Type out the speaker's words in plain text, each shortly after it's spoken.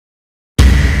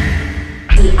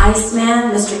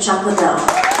Iceman, Mr. Chuck Liddell.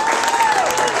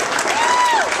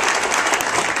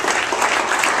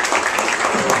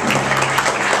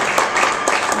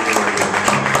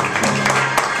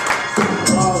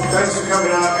 Thanks for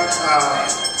coming out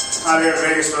here in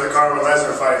Vegas for the Carver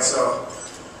Lesnar fight. So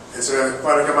it's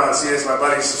fun to come out and see this. My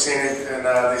buddies have seen it, and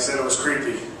they said it was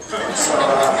creepy. So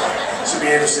it should be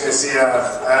interesting to see.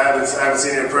 I haven't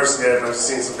seen it in person yet, but I've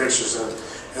seen some pictures, and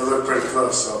it looked pretty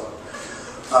close. So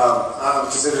I'm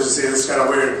just interested to see. This is kind of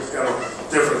weird. It's kind of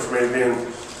different for me being,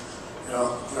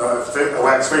 a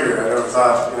wax figure. I never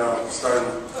thought, starting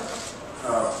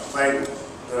fighting,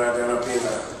 that I'd end up being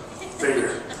a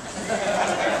figure.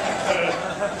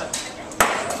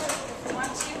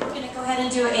 We're going to go ahead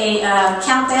and do a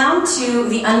countdown to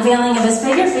the unveiling of his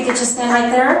figure. If we could just stand right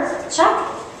there, Chuck.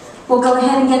 We'll go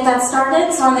ahead and get that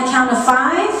started. So on the count of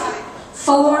 5,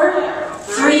 4,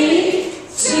 3,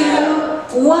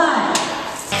 2, 1.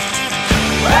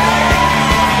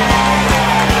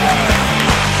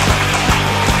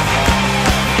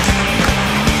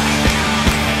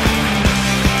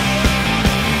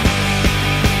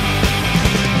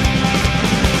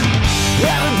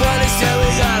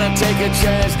 Take a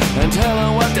chance and tell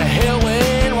her what the hell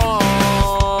went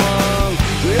wrong.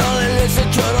 We only listen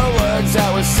to the words that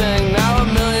we sing. Now a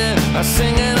million are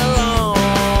singing along.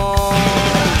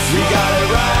 You got it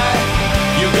right,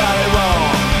 you got it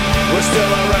wrong. We're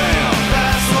still around.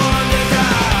 Last one to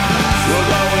die. You're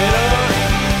going up,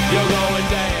 you're going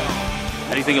down.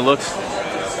 How do you think it looks?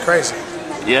 Crazy.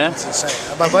 Yeah? It's insane.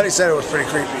 My buddy said it was pretty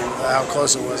creepy, how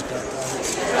close it was, but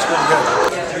it's pretty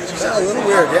good. Yeah, a little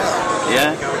weird, yeah.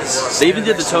 Yeah? They even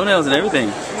did the toenails and everything.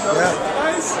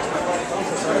 Yeah.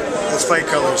 It's fight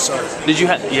colors, so. Did you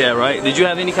have, yeah, right? Did you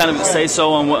have any kind of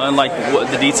say-so on what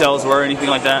the details were or anything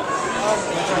like that?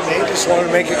 They just wanted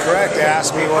to make it correct. They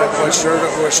asked me what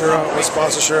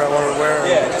sponsor shirt I wanted to wear,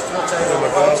 and my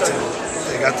belt, and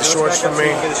they got the shorts from me.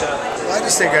 I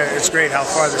just think it's great how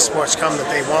far the sport's come that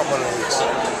they want one of these.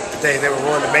 They were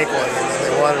willing to make one, and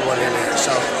they wanted one in there.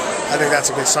 So I think that's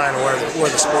a good sign of where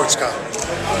the sport's come.